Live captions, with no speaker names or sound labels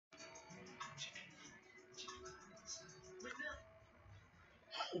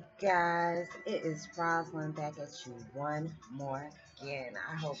Guys, it is Roslyn back at you one more again.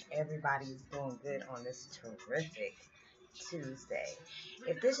 I hope everybody's doing good on this terrific Tuesday.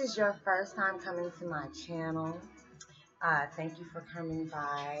 If this is your first time coming to my channel, thank you for coming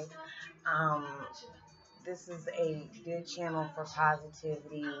by. Um, this is a good channel for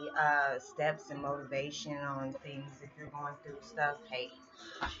positivity, steps and motivation on things. If you're going through stuff, hey,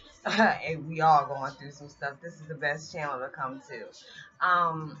 and we all going through some stuff. This is the best channel to come to.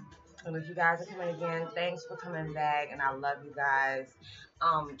 And if you guys are coming again, thanks for coming back, and I love you guys.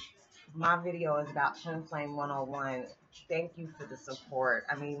 Um, my video is about Twin Flame 101. Thank you for the support.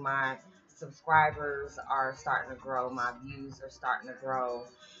 I mean, my subscribers are starting to grow. My views are starting to grow.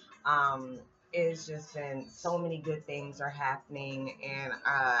 Um, it's just been so many good things are happening, and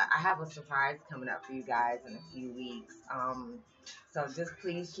I have a surprise coming up for you guys in a few weeks. So just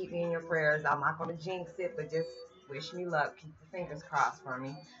please keep me in your prayers. I'm not going to jinx it, but just wish me luck. Keep your fingers crossed for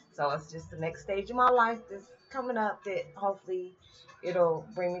me. So it's just the next stage of my life that's coming up that hopefully it'll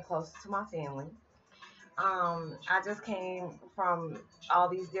bring me closer to my family. I just came from all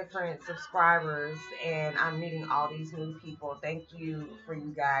these different subscribers and I'm meeting all these new people. Thank you for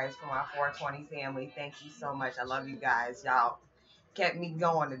you guys, for my 420 family. Thank you so much. I love you guys. Y'all kept me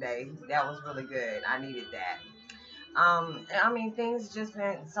going today. That was really good. I needed that. I mean, things just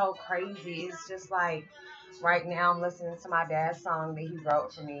been so crazy. It's just like right now I'm listening to my dad's song that he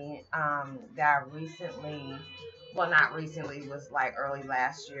wrote for me, that I recently, well, not recently, was like early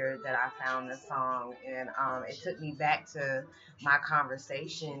last year that I found this song, and it took me back to my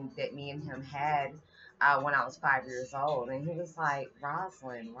conversation that me and him had when I was 5 years old, and he was like,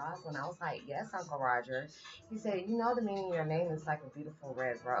 Roslyn, Roslyn. I was like, yes, Uncle Roger. He said, you know the meaning of your name is like a beautiful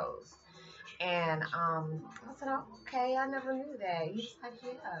red rose. And I said, oh, okay, I never knew that. He was like,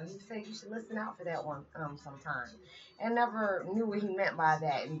 yeah. He said you should listen out for that one sometime. And never knew what he meant by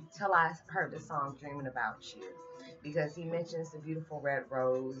that until I heard the song Dreaming About You. Because he mentions the beautiful red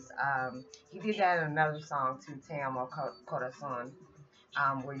rose. He did that in another song too, Tam Corazon,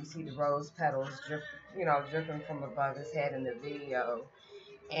 where you see the rose petals dripping from above his head in the video.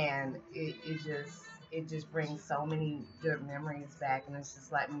 And it just brings so many good memories back, and it's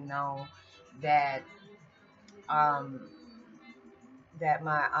just letting me know that um that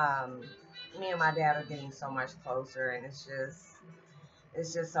my me and my dad are getting so much closer, and it's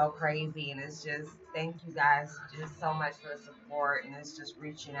just so crazy, and it's just thank you guys just so much for the support, and it's just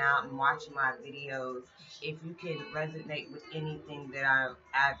reaching out and watching my videos. If you can resonate with anything that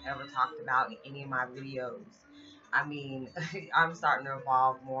I've ever talked about in any of my videos, I mean, I'm starting to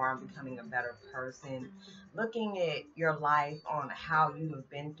evolve more. I'm becoming a better person. Looking at your life on how you have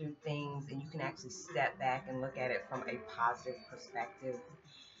been through things, and you can actually step back and look at it from a positive perspective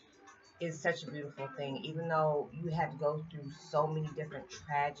is such a beautiful thing. Even though you had to go through so many different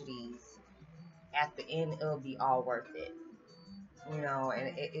tragedies, at the end it'll be all worth it.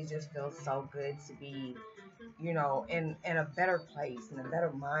 And it just feels so good to be, in a better place, in a better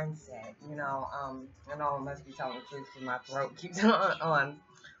mindset. I know I must be telling the truth because my throat keeps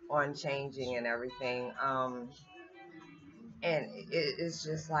on changing and everything. And it's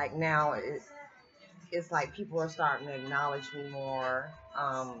just like now it's like people are starting to acknowledge me more.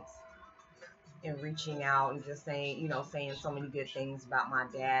 And reaching out and just saying so many good things about my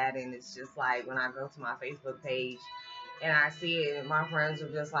dad. And it's just like when I go to my Facebook page and I see it, and my friends are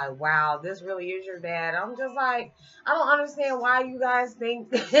just like, wow, this really is your dad. I'm just like, I don't understand why you guys think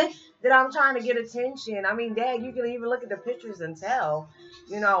that I'm trying to get attention. I mean, Dad, you can even look at the pictures and tell,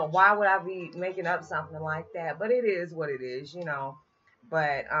 why would I be making up something like that? But it is what it is.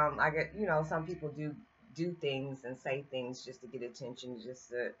 But I get, some people do things and say things just to get attention, just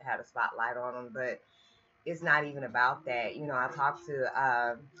to have a spotlight on them. But it's not even about that. I talked to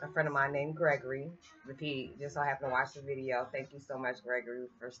a friend of mine named Gregory. If he just so happened to watch the video, thank you so much, Gregory,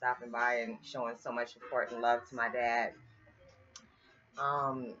 for stopping by and showing so much support and love to my dad.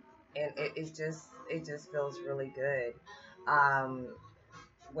 And it just feels really good. Um,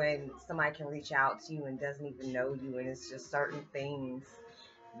 when somebody can reach out to you and doesn't even know you, and it's just certain things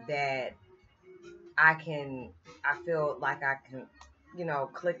that I feel like I can,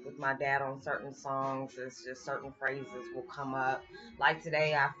 click with my dad on certain songs. It's just certain phrases will come up. Like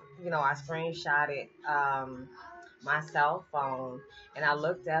today, I screenshotted my cell phone, and I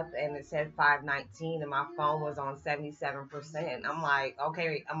looked up and it said 519, and my phone was on 77%. I'm like,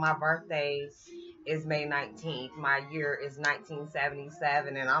 okay, my birthday is May 19th. My year is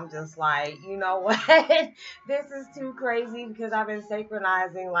 1977, and I'm just like, you know what? This is too crazy because I've been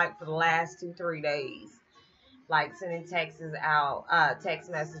synchronizing like for the last 2-3 days. like sending text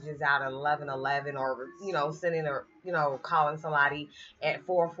messages out at 11:11, or sending a calling somebody at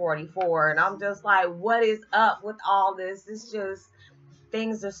 4:44, and I'm just like, what is up with all this? It's just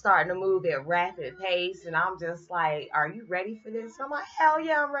things are starting to move at rapid pace, and I'm just like, are you ready for this? I'm like, hell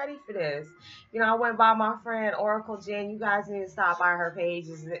yeah, I'm ready for this. I went by my friend Oracle Jen. You guys need to stop by her page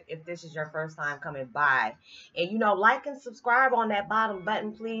if this is your first time coming by, and like and subscribe on that bottom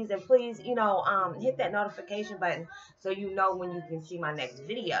button, please, and please hit that notification button so you know when you can see my next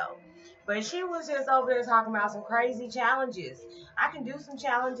video. But she was just over there talking about some crazy challenges. I can do some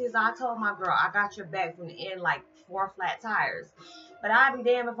challenges. I told my girl, I got your back from the end like 4 flat tires. But I'd be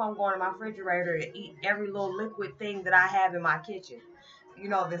damned if I'm going to my refrigerator to eat every little liquid thing that I have in my kitchen.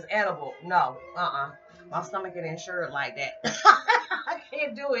 That's edible. No, my stomach ain't insured like that. I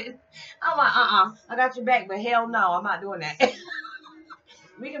can't do it. I'm like, I got your back, but hell no, I'm not doing that.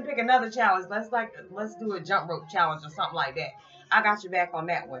 We can pick another challenge. Let's do a jump rope challenge or something like that. I got your back on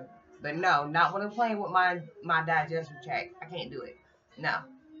that one. But no, not when I'm playing with my digestive tract. I can't do it. No.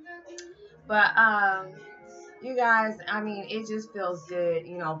 But you guys, I mean, it just feels good.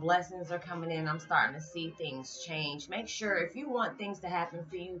 Blessings are coming in. I'm starting to see things change. Make sure, if you want things to happen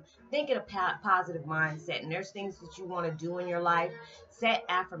for you, think in a positive mindset. And there's things that you want to do in your life. Set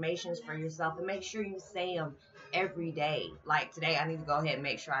affirmations for yourself and make sure you say them every day. Like today, I need to go ahead and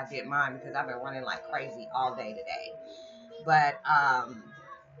make sure I did mine because I've been running like crazy all day today. But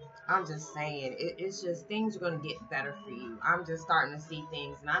I'm just saying, it's just things are going to get better for you. I'm just starting to see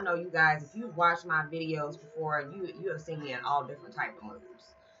things. And I know you guys, if you've watched my videos before, you have seen me in all different type of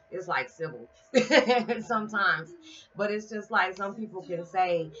moves. It's like civil sometimes. But it's just like some people can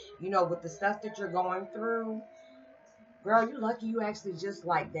say, with the stuff that you're going through, girl, you lucky you actually just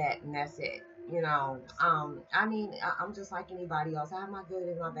like that, and that's it. I mean, I'm just like anybody else. I have my good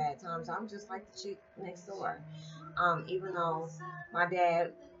and my bad times. I'm just like the chick next door. Even though my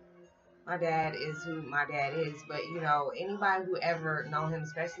dad is who my dad is, but anybody who ever know him,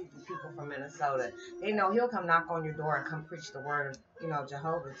 especially the people from Minnesota, they know he'll come knock on your door and come preach the word of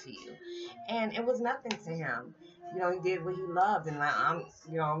Jehovah to you. And it was nothing to him. He did what he loved, and like I'm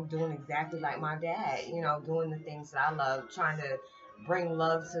doing exactly like my dad, doing the things that I love, trying to bring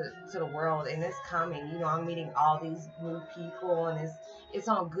love to the world, and it's coming. I'm meeting all these new people, and it's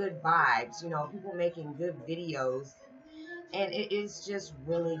on good vibes, people making good videos. And it is just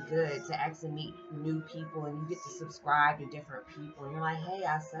really good to actually meet new people, and you get to subscribe to different people. And you're like, hey,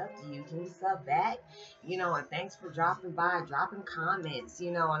 I subbed to you. Can you sub back? And thanks for dropping by, dropping comments,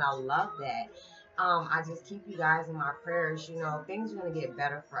 and I love that. I just keep you guys in my prayers. Things are going to get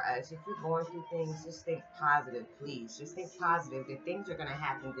better for us. If you're going through things, just think positive, please. Just think positive that things are going to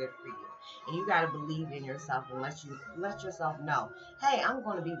happen good for you. And you got to believe in yourself and let yourself know, hey, I'm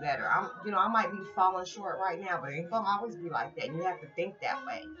going to be better. I might be falling short right now, but it ain't going to always be like that. And you have to think that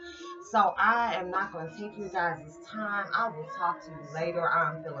way. So I am not going to take you guys' time. I will talk to you later.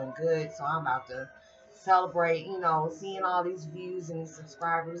 I'm feeling good, so I'm about to celebrate, seeing all these views and these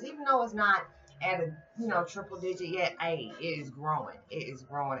subscribers, even though it's not at a triple digit yet. Hey, it is growing,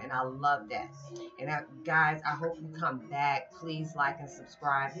 and I love that. And guys, I hope you come back. Please like and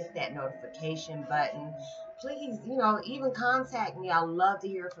subscribe, hit that notification button. Please, even contact me. I love to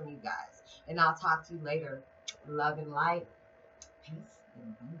hear from you guys, and I'll talk to you later. Love and light. Peace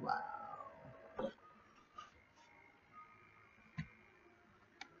and be well.